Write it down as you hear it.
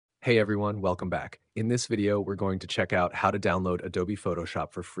Hey everyone, welcome back. In this video, we're going to check out how to download Adobe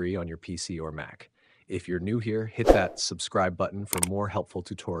Photoshop for free on your PC or Mac. If you're new here, hit that subscribe button for more helpful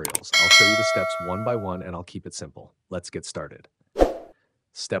tutorials. I'll show you the steps one by one and I'll keep it simple. Let's get started.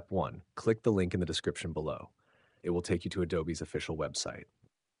 Step 1. Click the link in the description below. It will take you to Adobe's official website.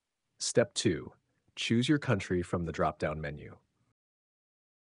 Step 2. Choose your country from the drop-down menu.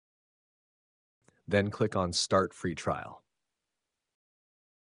 Then click on Start Free Trial.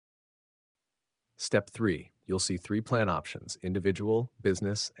 Step 3. You'll see 3 plan options: individual,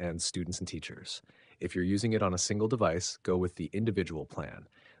 business, and students and teachers. If you're using it on a single device, go with the individual plan.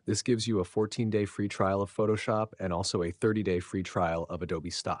 This gives you a 14-day free trial of Photoshop and also a 30-day free trial of Adobe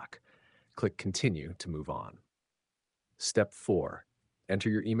Stock. Click Continue to move on. Step 4.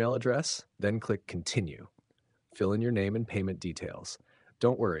 Enter your email address, then click Continue. Fill in your name and payment details.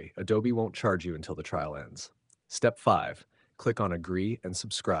 Don't worry, Adobe won't charge you until the trial ends. Step 5. Click on Agree and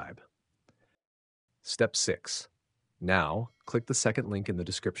Subscribe. Step 6. Now, click the second link in the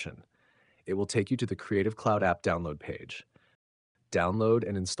description. It will take you to the Creative Cloud app download page. Download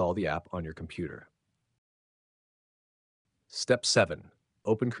and install the app on your computer. Step 7.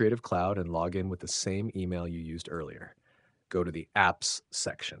 Open Creative Cloud and log in with the same email you used earlier. Go to the Apps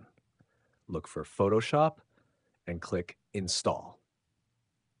section. Look for Photoshop and click Install.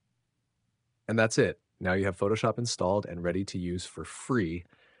 And that's it. Now you have Photoshop installed and ready to use for free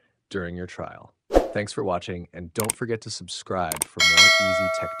during your trial. Thanks for watching, and don't forget to subscribe for more easy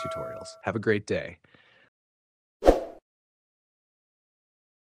tech tutorials. Have a great day.